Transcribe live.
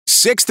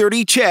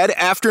6:30 CHED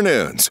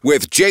Afternoons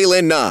with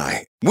Jaylen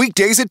Nye.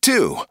 Weekdays at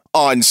 2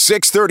 on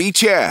 6:30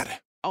 CHED.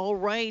 All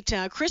right.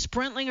 Chris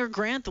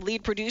Brentlinger-Grant, the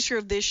lead producer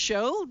of this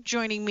show,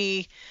 joining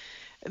me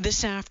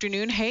this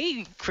afternoon.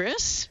 Hey,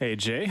 Chris. Hey,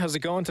 Jay. How's it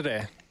going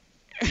today?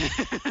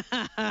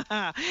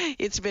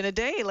 It's been a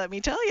day, let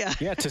me tell you.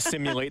 Yeah, to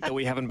simulate that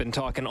we haven't been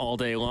talking all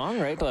day long,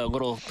 right? A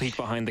little peek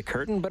behind the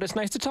curtain, but it's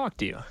nice to talk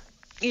to you.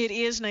 It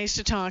is nice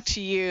to talk to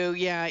you.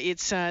 Yeah,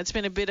 it's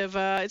been a bit of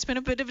a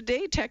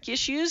day. Tech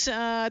issues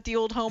at the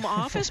old home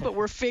office, but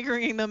we're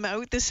figuring them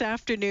out this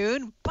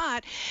afternoon.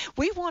 But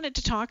we wanted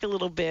to talk a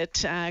little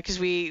bit because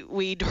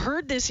we'd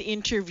heard this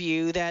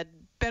interview that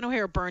Ben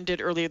O'Hare-Byrne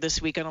did earlier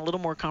this week on a little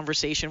more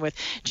conversation with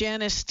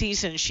Janice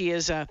Thiessen.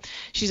 She's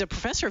a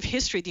professor of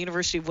history at the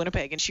University of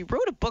Winnipeg, and she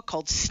wrote a book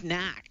called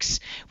Snacks,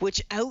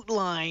 which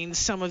outlines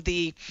some of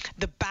the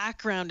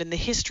background and the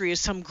history of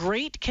some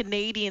great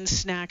Canadian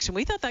snacks. And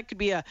we thought that could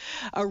be a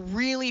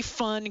really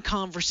fun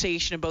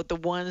conversation about the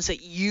ones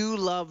that you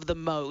love the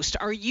most.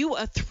 Are you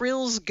a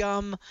Thrills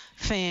gum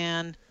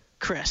fan,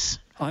 Chris?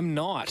 I'm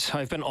not.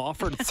 I've been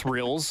offered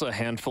Thrills a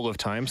handful of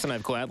times, and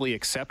I've gladly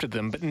accepted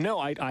them. But no,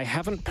 I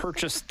haven't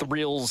purchased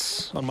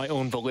Thrills on my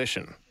own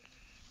volition.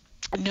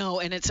 No,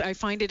 and I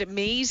find it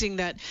amazing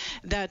that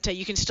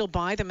you can still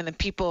buy them, and then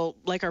people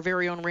like our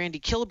very own Randy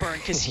Kilburn,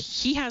 because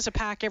he has a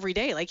pack every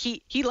day. Like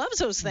he loves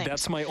those things.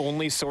 That's my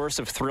only source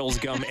of Thrills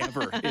gum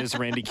ever is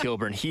Randy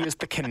Kilburn. He is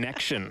the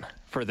connection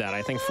for that.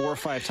 I think 4 or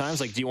 5 times.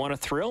 Like, do you want a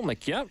Thrill? I'm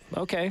like, yep,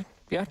 okay.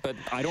 Yeah, but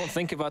I don't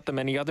think about them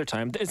any other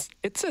time.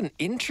 It's an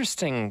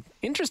interesting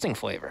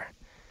flavor.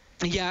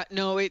 Yeah,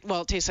 no, it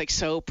tastes like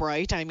soap,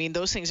 right? I mean,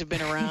 those things have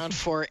been around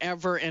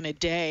forever and a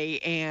day,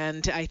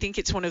 and I think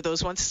it's one of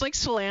those ones. It's like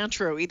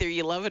cilantro. Either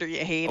you love it or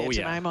you hate it.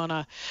 Yeah. And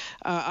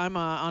I'm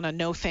on a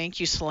no thank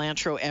you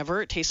cilantro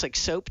ever. It tastes like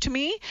soap to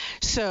me.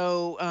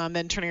 So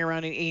then turning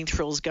around and eating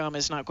Thrills gum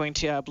is not going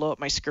to blow up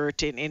my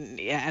skirt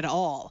at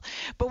all.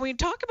 But when we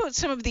talk about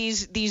some of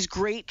these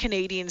great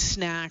Canadian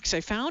snacks,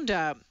 I found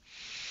a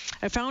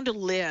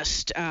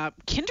list.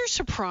 Kinder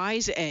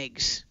Surprise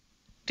eggs.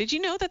 Did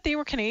you know that they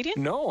were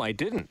Canadian? No, I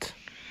didn't.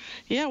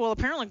 Yeah, well,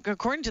 apparently,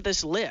 according to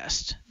this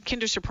list,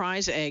 Kinder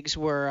Surprise eggs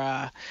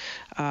are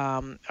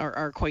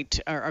quite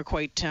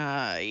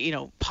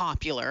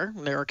popular.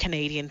 They're a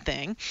Canadian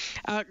thing.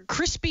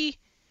 Crispy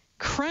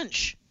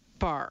Crunch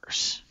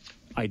bars.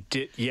 I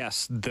did.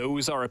 Yes,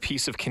 those are a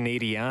piece of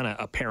Canadiana,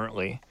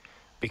 apparently.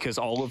 Because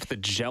all of the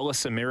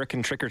jealous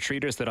American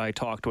trick-or-treaters that I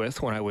talked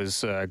with when I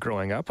was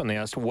growing up, and they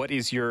asked, what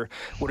is your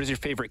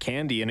favorite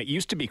candy? And it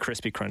used to be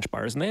Crispy Crunch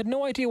bars, and they had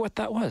no idea what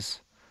that was.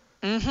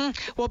 Mm-hmm.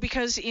 Well,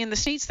 because in the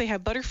States they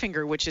have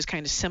Butterfinger, which is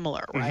kind of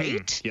similar, right?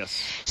 Mm-hmm.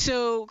 Yes.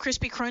 So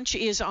Crispy Crunch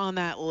is on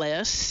that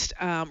list.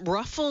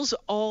 Ruffles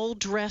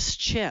all-dressed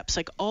chips.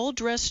 Like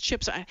all-dressed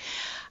chips.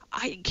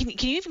 Can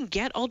you even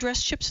get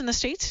all-dressed chips in the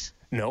States?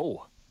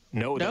 No,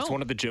 that's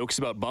one of the jokes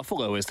about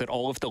Buffalo is that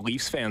all of the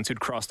Leafs fans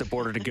who'd cross the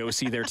border to go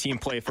see their team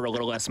play for a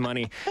little less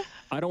money,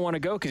 I don't want to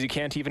go because you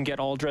can't even get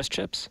all-dressed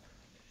chips.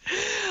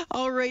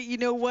 All right, you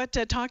know what?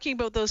 Talking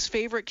about those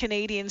favorite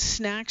Canadian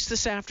snacks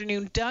this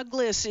afternoon,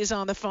 Douglas is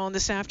on the phone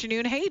this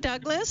afternoon. Hey,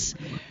 Douglas.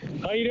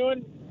 How you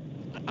doing?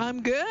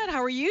 I'm good.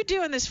 How are you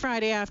doing this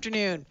Friday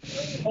afternoon?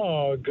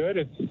 Oh, good.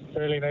 It's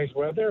fairly nice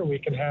weather. We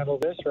can handle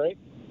this, right?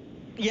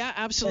 Yeah,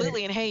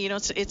 absolutely. And hey,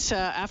 it's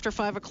after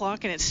 5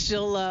 o'clock and it's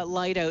still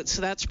light out,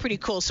 so that's pretty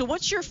cool. So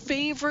what's your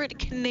favorite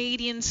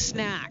Canadian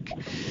snack?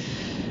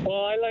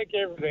 Well, I like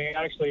everything,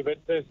 actually, but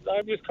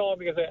I'm just calling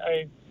because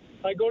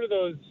I go to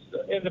those,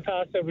 in the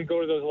past I would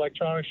go to those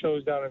electronic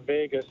shows down in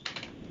Vegas.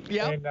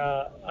 Yeah. And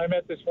I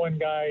met this one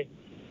guy,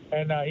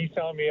 and he's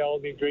telling me all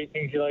these great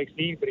things he likes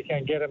to eat, but he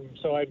can't get them.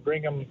 So I'd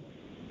bring him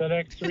the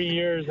next 3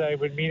 years. I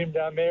would meet him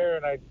down there,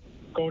 and I'd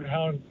go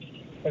down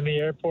in the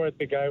airport.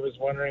 The guy was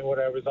wondering what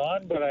I was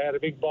on, but I had a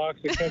big box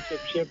of ketchup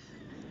chips,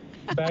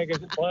 bag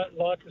of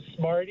lots of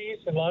Smarties,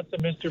 and lots of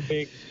Mr.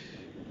 Biggs.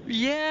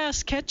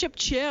 Yes, ketchup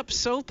chips,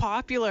 so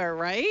popular,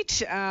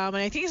 right? And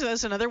I think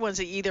those are another ones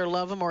that you either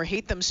love them or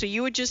hate them. So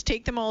you would just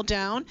take them all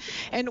down.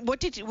 And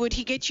would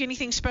he get you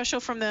anything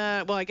special from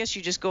well, I guess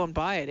you just go and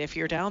buy it if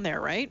you're down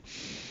there, right?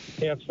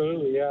 Yeah,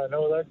 absolutely, yeah.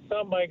 No, that's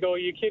something I go,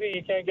 you kidding?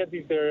 You can't get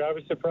these there. I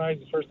was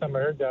surprised the first time I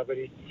heard that, but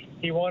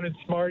he wanted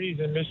Smarties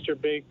and Mr.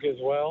 Big as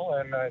well,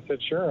 and I said,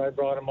 sure. I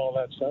brought him all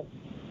that stuff.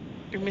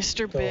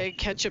 Mr. Big,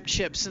 ketchup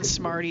chips, and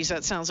Smarties.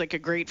 That sounds like a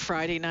great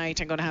Friday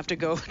night. I'm going to have to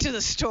go to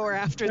the store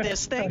after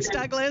this. Thanks,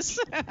 Douglas.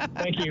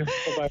 Thank you.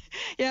 Bye-bye.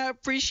 Yeah,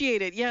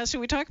 appreciate it. Yeah, so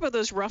we talk about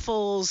those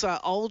Ruffles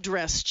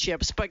all-dressed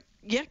chips, but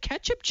yeah,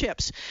 ketchup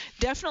chips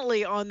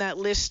definitely on that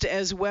list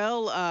as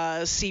well,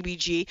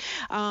 CBG.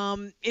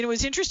 It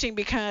was interesting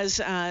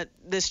because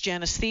this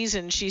Janice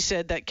Thiessen, she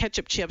said that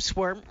ketchup chips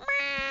were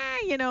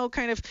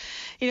kind of,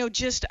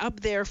 just up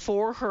there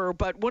for her.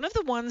 But one of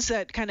the ones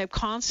that kind of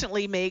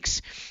constantly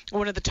makes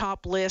one of the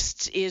top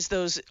lists is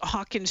those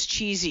Hawkins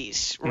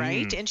cheesies,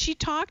 right? And she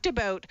talked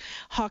about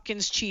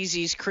Hawkins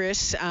cheesies,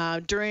 Chris,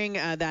 during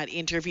that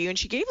interview, and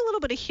she gave a little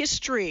bit of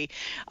history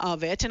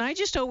of it. And I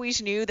just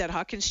always knew that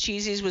Hawkins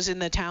cheesies was in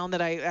the town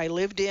that I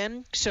lived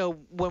in. So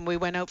when we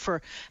went out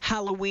for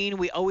Halloween,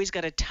 we always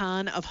got a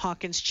ton of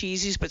Hawkins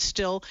cheesies, but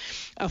still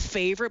a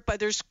favorite. But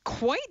there's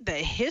quite the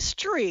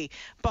history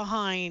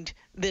behind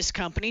this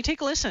company.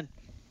 Take a listen.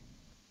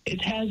 It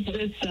has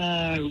this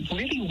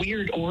really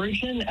weird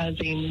origin as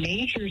a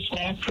major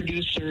snack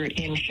producer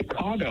in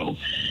Chicago.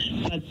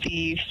 But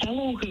the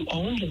fellow who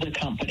owned the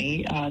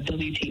company,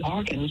 W.T.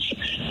 Hawkins,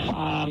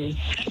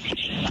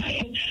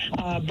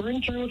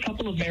 burned through a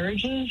couple of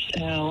marriages,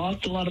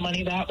 lost a lot of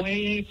money that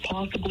way,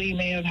 possibly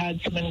may have had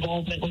some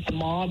involvement with the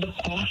mob.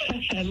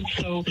 And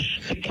so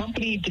the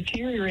company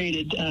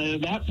deteriorated.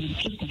 That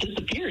just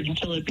disappeared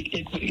until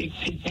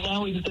it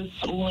now exists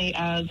only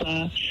as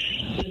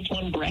this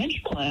one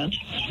branch plant.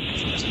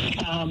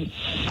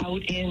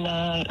 Out in,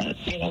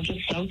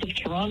 just south of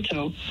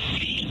Toronto,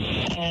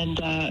 and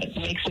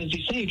makes, as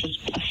you say, just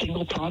a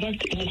single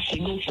product in a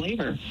single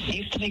flavor.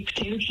 Used to make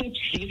potato chips,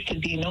 used to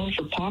be known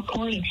for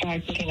popcorn. In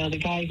fact, the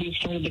guy who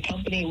started the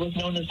company was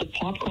known as the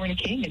Popcorn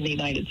King in the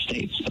United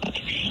States, but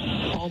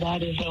all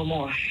that is no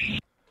more.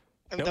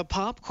 Nope. The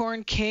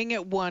Popcorn King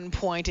at one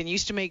point, and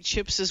used to make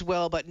chips as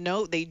well, but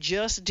no, they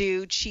just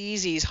do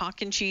cheesies,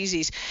 Hawkins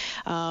cheesies.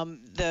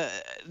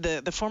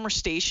 The former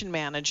station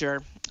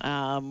manager,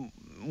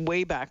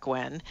 way back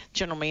when,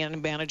 general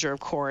manager, of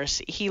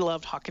course, he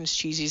loved Hawkins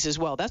cheesies as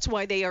well. That's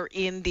why they are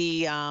in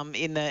the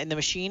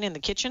machine in the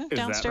kitchen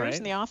downstairs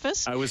in the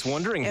office. I was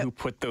wondering who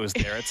put those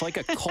there. It's like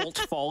a cult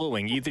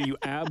following. Either you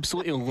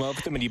absolutely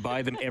love them and you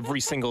buy them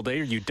every single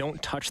day, or you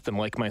don't touch them,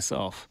 like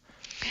myself.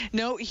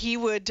 No, he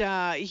would.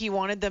 He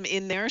wanted them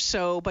in there,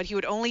 but he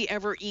would only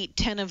ever eat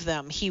 10 of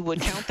them. He would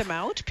count them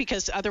out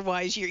because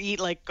otherwise you eat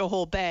like a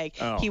whole bag.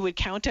 Oh. He would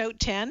count out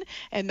 10,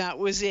 and that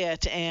was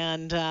it.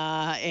 And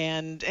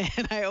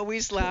I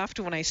always laughed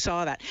when I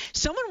saw that.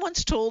 Someone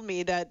once told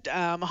me that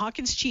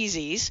Hawkins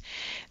cheesies,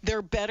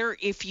 they're better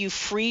if you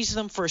freeze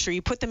them first, or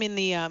you put them in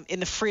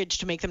the fridge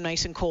to make them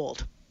nice and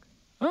cold.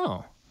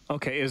 Oh.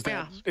 Okay, is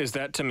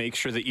that to make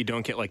sure that you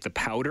don't get like the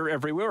powder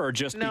everywhere, or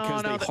just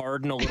because they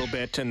harden a little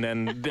bit and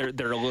then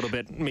they're a little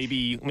bit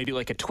maybe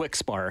like a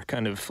Twix bar,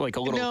 kind of like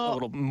a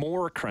little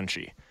more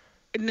crunchy?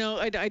 No,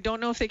 I don't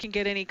know if they can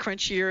get any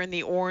crunchier, and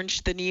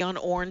the neon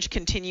orange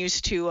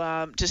continues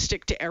to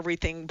stick to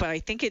everything. But I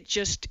think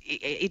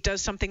it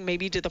does something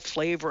maybe to the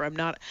flavor. I'm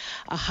not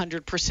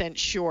 100%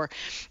 sure.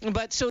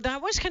 But so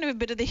that was kind of a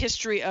bit of the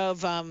history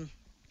of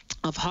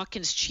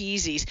Hawkins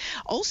cheesies.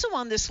 Also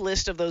on this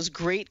list of those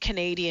great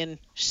Canadian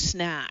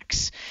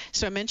snacks.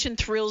 So I mentioned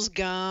Thrills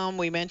gum.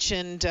 We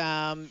mentioned,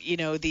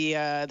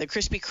 the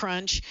Crispy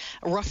Crunch,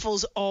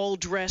 Ruffles all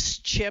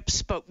dressed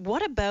chips. But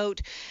what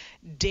about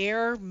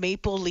Dare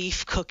maple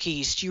leaf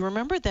cookies? Do you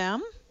remember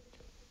them?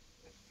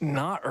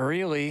 Not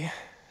really.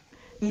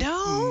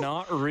 No?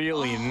 Not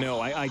really, no.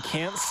 I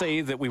can't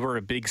say that we were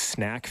a big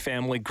snack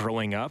family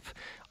growing up.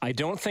 I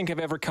don't think I've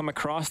ever come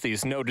across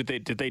these. No, did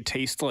they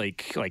taste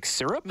like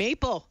syrup?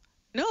 Maple.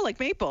 No, like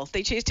maple.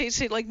 They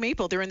taste like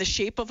maple. They're in the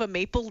shape of a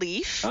maple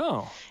leaf.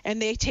 Oh.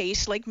 And they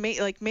taste like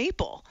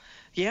maple.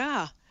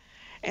 Yeah.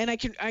 And I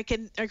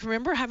can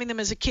remember having them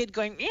as a kid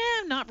going,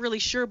 I'm not really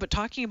sure, but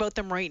talking about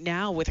them right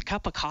now with a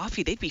cup of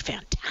coffee, they'd be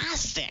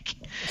fantastic.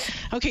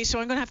 Okay,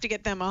 so I'm going to have to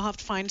get them. I'll have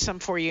to find some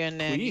for you,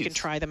 and you can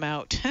try them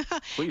out.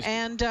 Please.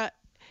 And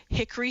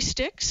hickory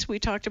sticks. We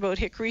talked about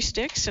hickory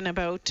sticks and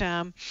about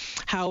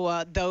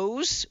how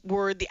those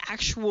were the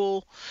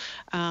actual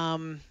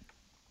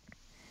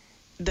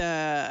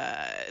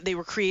they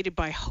were created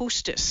by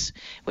Hostess,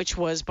 which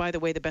was, by the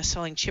way, the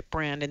best-selling chip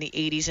brand in the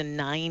 80s and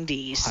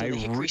 90s. So the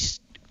hickory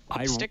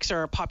sticks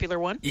are a popular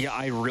one. Yeah,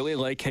 I really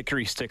like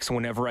hickory sticks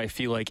whenever I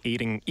feel like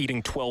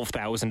eating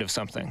 12,000 of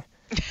something.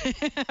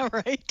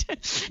 Right?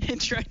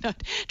 And try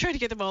to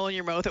get them all in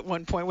your mouth at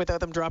one point without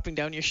them dropping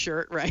down your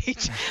shirt,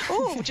 right?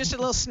 Oh, just a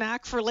little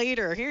snack for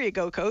later. Here you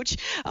go, Coach.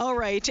 All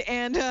right.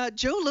 And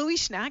Joe Louis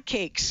snack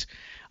cakes.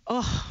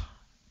 Oh,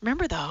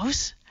 remember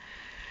those?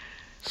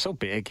 So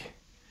big.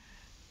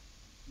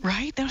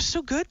 Right? They were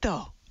so good,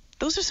 though.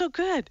 Those are so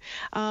good.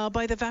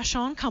 By the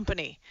Vachon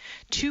Company.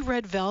 2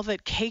 red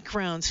velvet cake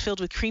rounds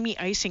filled with creamy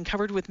icing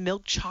covered with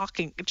milk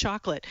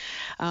chocolate.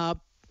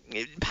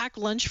 Packed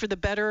lunch for the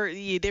better.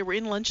 They were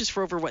in lunches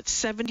for over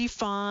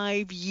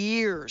 75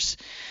 years.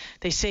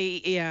 They say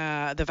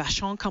the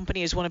Vachon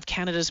Company is one of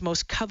Canada's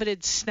most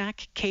coveted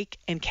snack cake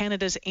and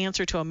Canada's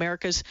answer to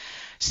America's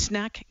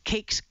snack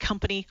cakes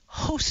company,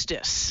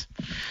 Hostess.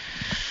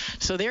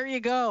 So there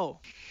you go.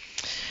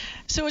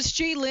 So it's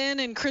Jay Lynn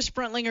and Chris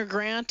Bruntlinger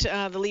Grant,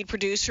 the lead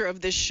producer of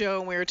this show,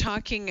 and we were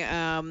talking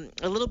a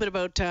little bit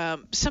about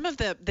some of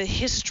the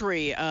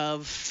history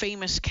of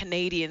famous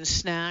Canadian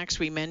snacks.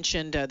 We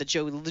mentioned the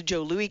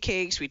Joe Louis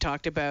cakes. We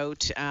talked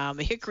about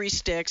the Hickory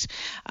Sticks,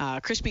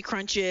 Crispy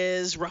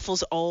Crunches,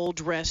 Ruffles All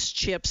Dressed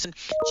chips, and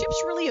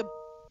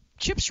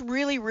chips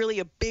really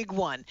a big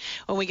one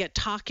when we get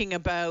talking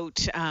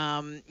about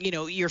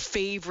your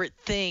favorite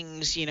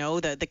things,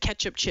 the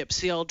ketchup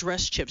chips, the all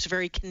dressed chips,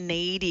 very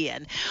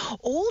Canadian.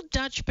 Old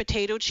Dutch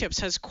potato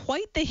chips has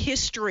quite the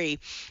history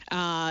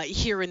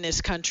here in this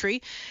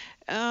country.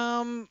 It's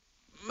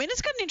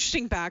got an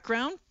interesting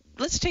background.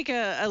 Let's take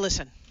a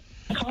listen.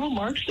 Karl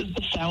Marx is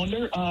the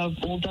founder of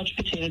Old Dutch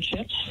Potato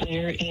Chips.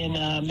 They're in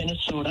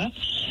Minnesota.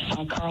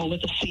 Karl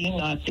with a C,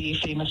 not the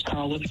famous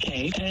Karl with a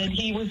K. And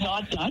he was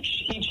not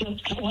Dutch. He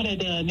just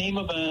wanted a name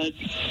of a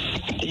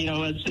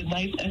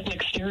nice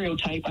ethnic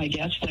stereotype, I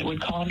guess, that would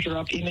conjure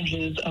up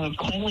images of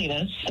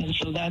cleanliness. And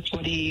so that's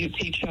what he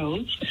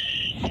chose.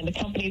 And the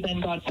company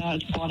then got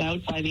bought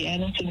out by the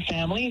Annenson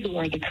family, who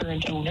are the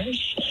current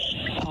owners.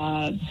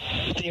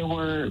 There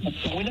were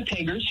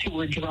Winnipeggers who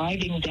were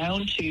driving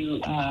down to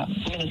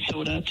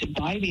Minnesota to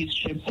buy these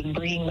chips and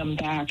bringing them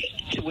back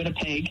to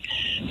Winnipeg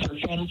for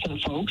friends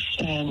and folks.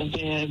 And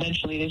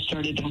eventually they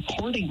started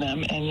importing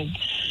them. And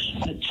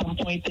at some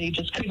point they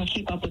just couldn't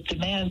keep up with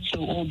demand. So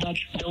Old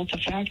Dutch built a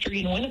factory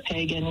in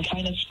Winnipeg and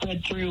kind of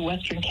spread through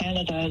Western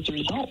Canada as a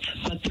result.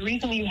 But the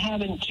reason you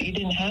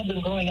didn't have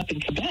them growing up in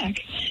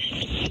Quebec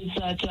is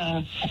that,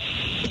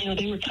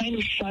 they were kind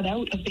of shut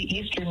out of the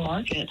Eastern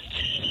market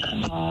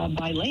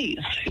by Lay's,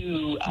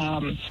 who,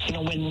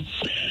 when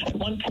at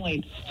one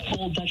point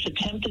Old Dutch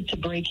attempted to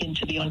break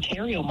into the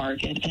Ontario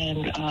market,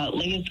 and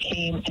Lay's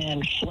came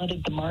and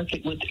flooded the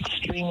market with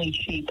extremely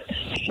cheap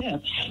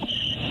chips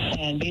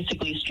and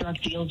basically struck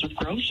deals with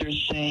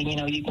grocers saying,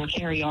 you can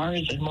carry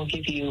ours and we'll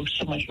give you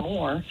so much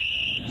more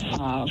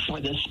for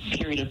this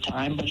period of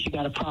time, but you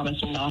got to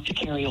promise not to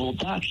carry Old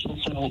Dutch.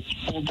 And so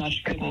Old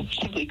Dutch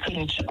simply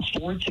couldn't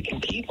afford to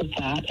compete with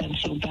that, and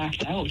so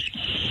backed out.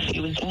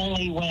 It was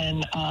only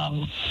when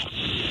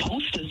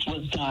Hostess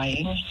was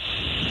dying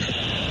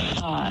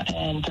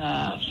and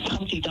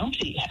Humpty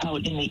Dumpty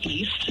out in the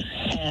East,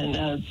 and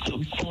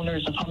the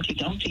owners of Humpty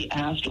Dumpty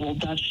asked Old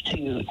Dutch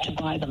to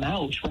buy them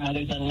out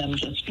rather than them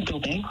just go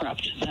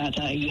bankrupt, that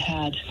you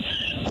had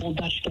Old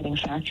Dutch getting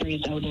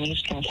factories out in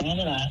Eastern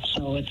Canada.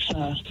 So it's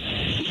a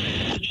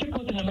chip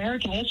with an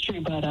American history,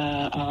 but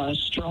a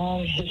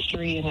strong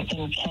history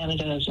in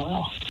Canada as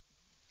well.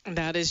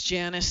 That is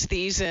Janice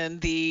Thiessen,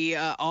 the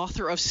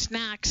author of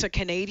Snacks, A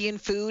Canadian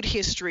Food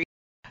History.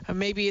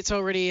 Maybe it's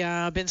already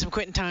been some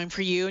quitting time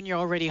for you and you're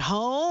already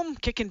home,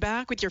 kicking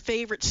back with your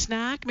favorite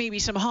snack, maybe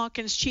some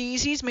Hawkins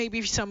Cheesies,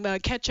 maybe some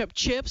ketchup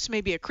chips,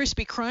 maybe a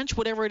Crispy Crunch,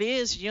 whatever it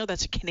is.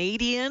 That's a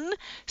Canadian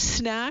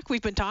snack.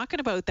 We've been talking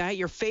about that,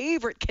 your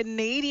favorite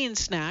Canadian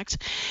snacks.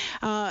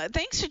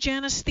 Thanks to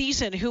Janice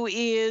Thiessen, who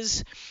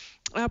is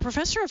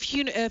professor of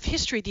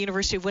history at the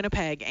University of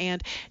Winnipeg,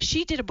 and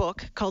she did a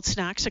book called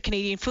Snacks, A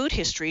Canadian Food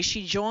History.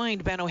 She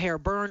joined Ben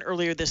O'Hare-Byrne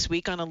earlier this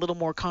week on A Little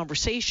More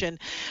Conversation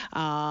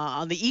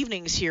on the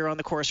evenings here on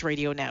the Corus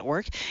Radio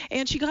Network,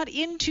 and she got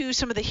into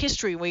some of the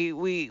history.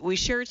 We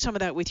shared some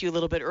of that with you a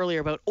little bit earlier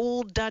about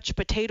Old Dutch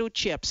potato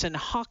chips and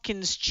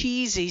Hawkins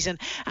Cheesies,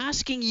 and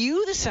asking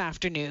you this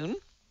afternoon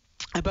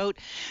about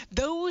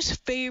those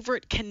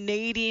favorite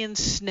Canadian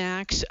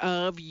snacks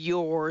of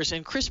yours.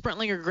 And Chris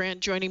Bruntlinger Grant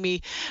joining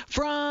me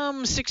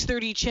from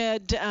 630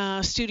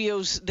 CHED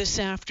Studios this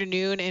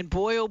afternoon. And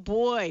boy, oh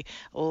boy,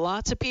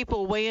 lots of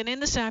people weighing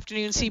in this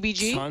afternoon,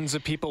 CBG. Tons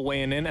of people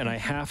weighing in, and I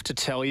have to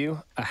tell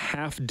you, a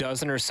half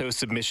dozen or so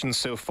submissions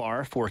so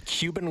far for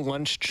Cuban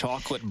lunch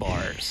chocolate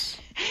bars.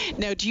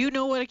 Now, do you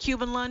know what a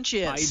Cuban lunch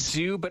is? I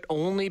do, but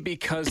only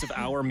because of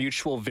our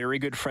mutual very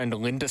good friend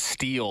Linda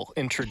Steele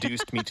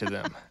introduced me to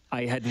them.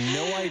 I had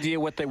no idea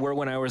what they were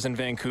when I was in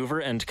Vancouver,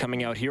 and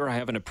coming out here, I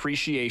have an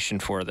appreciation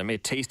for them.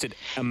 It tasted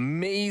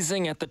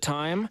amazing at the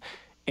time,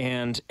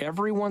 and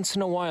every once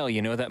in a while,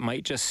 that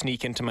might just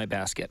sneak into my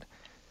basket.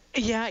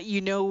 Yeah,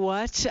 you know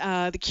what?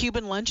 The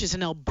Cuban lunch is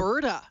in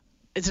Alberta.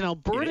 It's an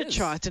Alberta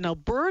It's an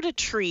Alberta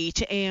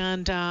treat,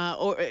 and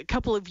a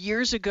couple of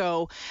years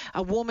ago,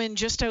 a woman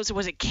just outside,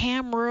 was it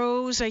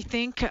Camrose, I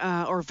think,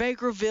 or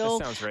Vegreville?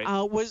 That sounds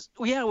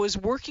right. was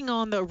working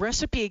on the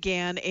recipe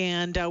again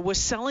and was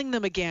selling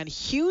them again.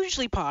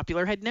 Hugely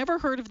popular. Had never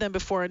heard of them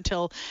before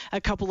until a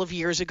couple of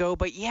years ago.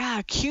 But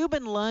yeah,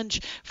 Cuban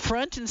lunch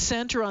front and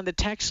center on the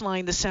text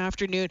line this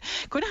afternoon.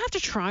 Going to have to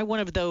try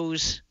one of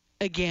those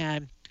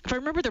again. If I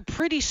remember, they're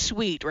pretty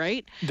sweet,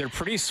 right? They're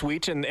pretty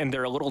sweet, and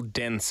they're a little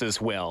dense as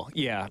well.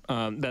 Yeah,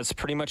 that's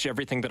pretty much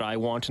everything that I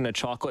want in a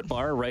chocolate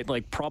bar, right?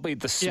 Like, probably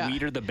the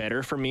sweeter the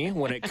better for me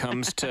when it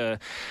comes to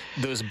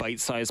those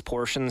bite-sized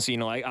portions.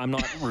 I'm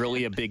not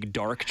really a big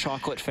dark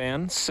chocolate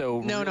fan,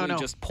 so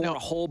just pour a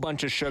whole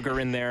bunch of sugar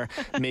in there,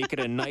 make it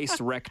a nice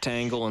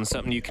rectangle and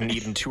something you can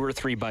eat in 2 or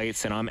 3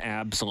 bites, and I'm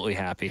absolutely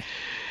happy.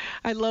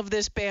 I love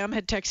this. Bam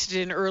had texted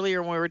in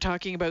earlier when we were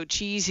talking about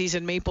cheesies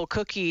and maple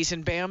cookies,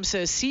 and Bam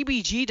says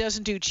CBG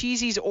doesn't do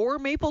cheesies or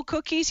maple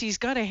cookies. He's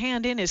got to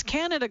hand in his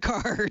Canada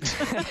card.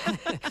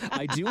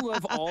 I do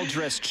love all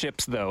dressed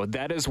chips, though.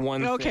 That is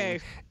one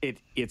thing.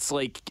 It's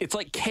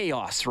like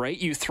chaos, right?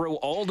 You throw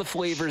all the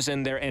flavors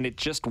in there, and it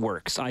just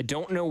works. I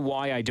don't know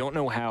why, I don't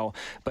know how,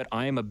 but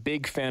I am a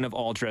big fan of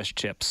all dressed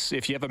chips.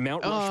 If you have a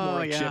Mount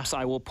Rushmore of chips,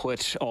 I will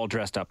put all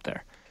dressed up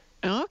there.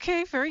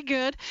 Okay, very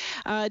good.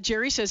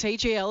 Jerry says, hey,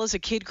 JL, as a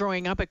kid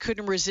growing up, I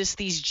couldn't resist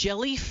these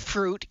jelly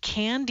fruit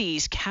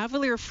candies.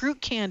 Cavalier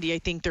fruit candy, I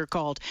think they're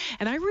called.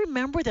 And I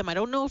remember them. I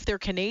don't know if they're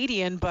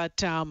Canadian,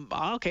 but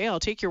okay, I'll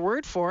take your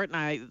word for it, and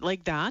I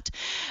like that.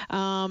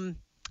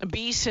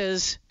 B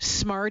says,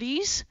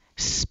 Smarties,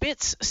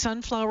 Spitz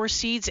sunflower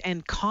seeds,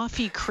 and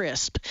coffee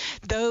crisp.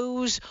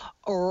 Those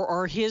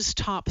are his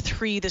top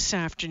 3 this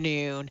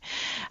afternoon.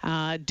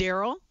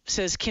 Daryl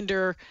says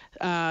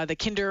the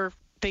Kinder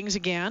things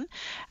again.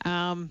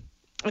 And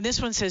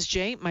this one says,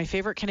 Jay, my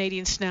favorite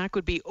Canadian snack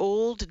would be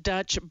Old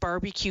Dutch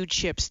barbecue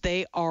chips.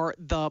 They are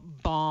the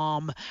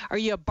bomb. Are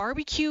you a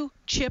barbecue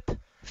chip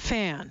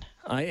fan?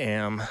 I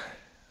am.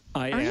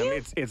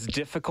 It's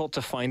difficult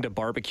to find a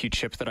barbecue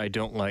chip that I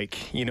don't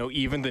like. You know,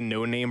 even the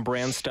no-name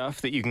brand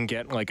stuff that you can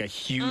get like a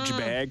huge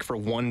bag for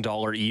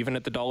 $1 even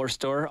at the dollar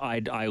store.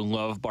 I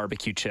love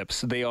barbecue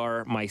chips. They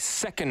are my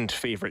second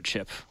favorite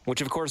chip,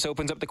 which of course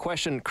opens up the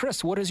question,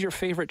 Chris, what is your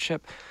favorite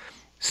chip?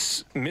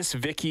 Miss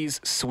Vicky's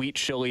sweet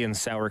chili and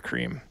sour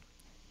cream.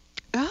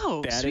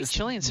 Oh, sweet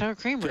chili and sour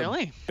cream,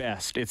 really?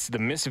 Best. It's the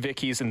Miss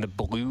Vicky's in the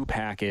blue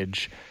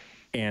package,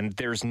 and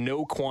there's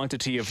no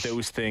quantity of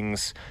those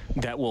things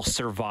that will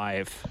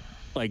survive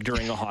like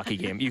during a hockey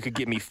game. You could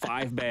give me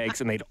 5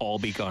 bags and they'd all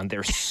be gone.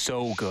 They're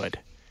so good.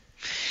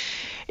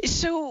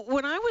 So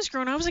when I was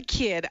growing up, I was a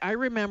kid, I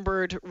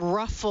remembered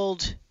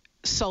ruffled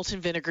salt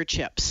and vinegar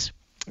chips.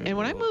 And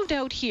when I moved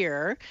out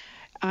here,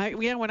 I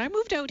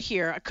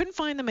couldn't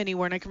find them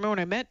anywhere. And I can remember when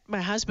I met my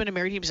husband and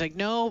married him, he was like,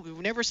 no, we've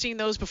never seen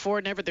those before.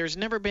 There's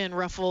never been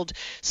ruffled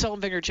salt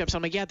and vinegar chips.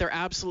 I'm like, yeah, there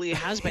absolutely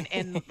has been.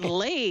 And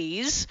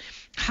Lay's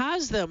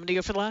has them.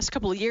 For the last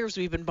couple of years,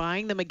 we've been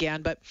buying them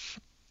again. But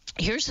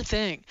here's the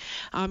thing.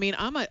 I mean,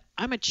 I'm a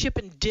chip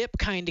and dip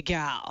kind of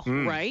gal,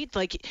 right?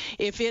 Like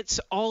if it's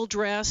all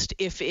dressed,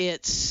 if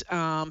it's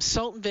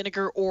salt and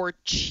vinegar or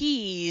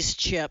cheese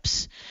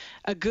chips,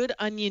 a good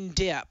onion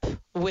dip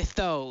with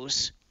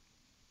those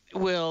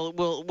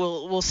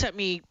will set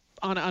me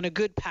on a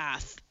good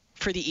path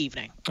for the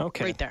evening.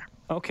 Okay. Right there.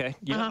 Okay.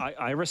 Yeah,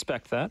 I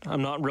respect that.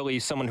 I'm not really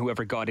someone who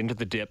ever got into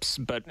the dips,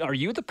 but are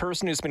you the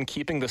person who's been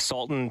keeping the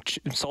salt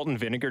and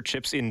vinegar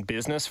chips in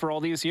business for all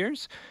these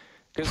years?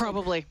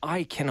 Probably.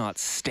 I cannot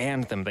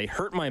stand them. They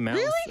hurt my mouth,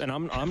 really? And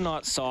I'm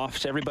not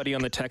soft. Everybody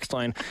on the text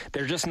line,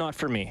 they're just not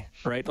for me,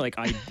 right? Like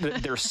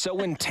they're so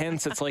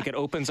intense. It's like it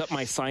opens up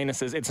my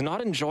sinuses. It's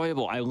not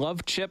enjoyable. I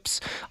love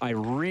chips. I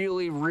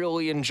really,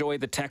 really enjoy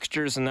the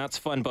textures, and that's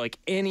fun. But like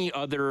any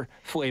other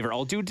flavor,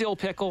 I'll do dill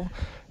pickle,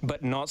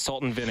 but not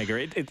salt and vinegar.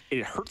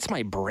 It hurts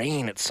my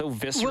brain. It's so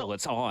visceral. Well,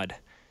 it's odd.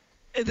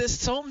 The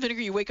salt and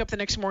vinegar, you wake up the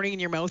next morning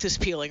and your mouth is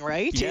peeling,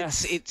 right?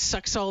 Yes. It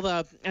sucks all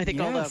the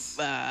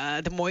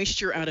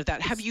moisture out of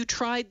that. Have you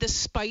tried the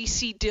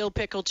spicy dill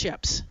pickle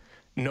chips?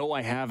 No,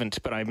 I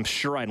haven't, but I'm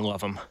sure I'd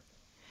love them.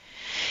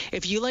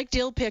 If you like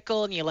dill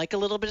pickle and you like a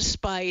little bit of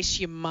spice,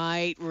 you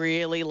might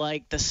really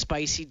like the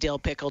spicy dill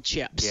pickle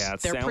chips. Yeah,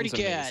 they're pretty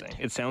amazing.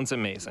 Good. It sounds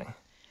amazing.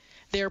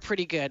 They're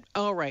pretty good.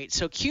 All right,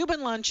 so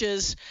Cuban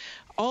lunches,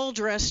 all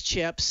dressed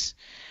chips,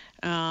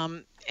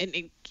 and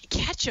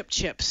ketchup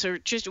chips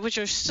which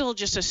are still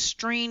just a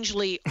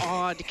strangely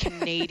odd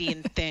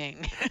Canadian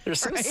thing. They're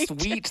so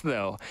sweet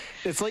though.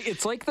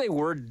 It's like they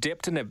were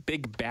dipped in a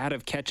big vat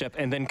of ketchup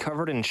and then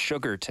covered in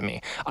sugar to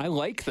me. I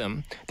like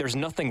them. There's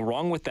nothing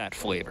wrong with that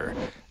flavor,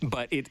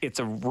 but it's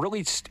a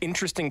really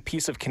interesting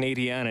piece of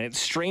Canadiana. It's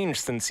strange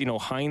since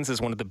Heinz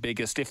is one of the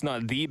biggest, if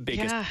not the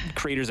biggest,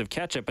 creators of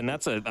ketchup, and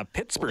that's a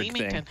Pittsburgh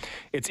thing.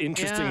 It's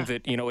interesting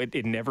that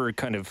it never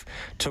kind of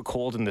took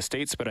hold in the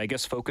States, but I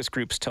guess focus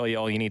groups tell you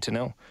all you need to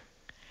know.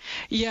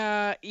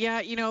 Yeah.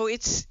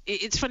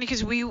 It's funny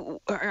because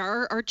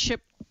our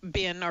chip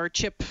bin, our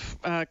chip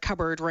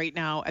cupboard right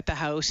now at the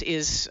house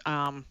is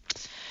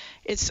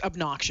it's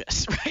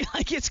obnoxious, right?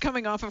 Like it's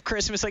coming off of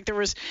Christmas. Like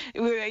we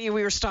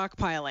were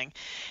stockpiling,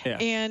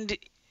 and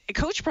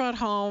Coach brought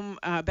home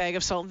a bag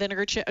of sour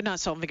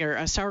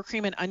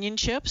cream and onion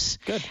chips.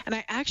 Good.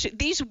 And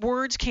these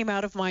words came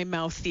out of my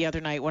mouth the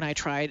other night when I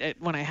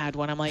had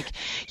one. I'm like,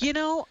 I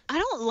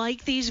don't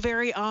like these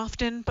very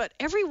often, but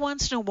every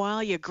once in a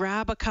while you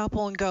grab a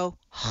couple and go,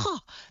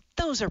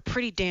 those are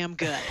pretty damn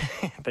good.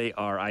 They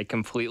are. I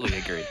completely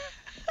agree.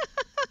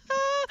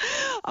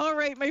 All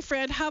right, my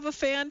friend, have a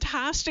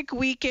fantastic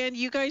weekend.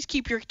 You guys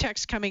keep your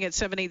texts coming at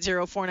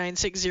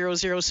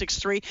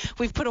 780-496-0063.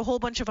 We've put a whole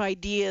bunch of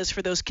ideas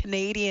for those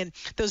great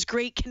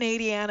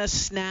Canadiana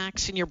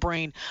snacks in your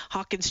brain.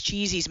 Hawkins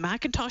Cheesies,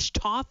 Macintosh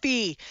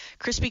Toffee,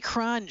 Crispy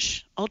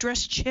Crunch, all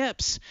dressed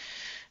chips.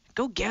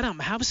 Go get them.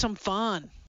 Have some fun.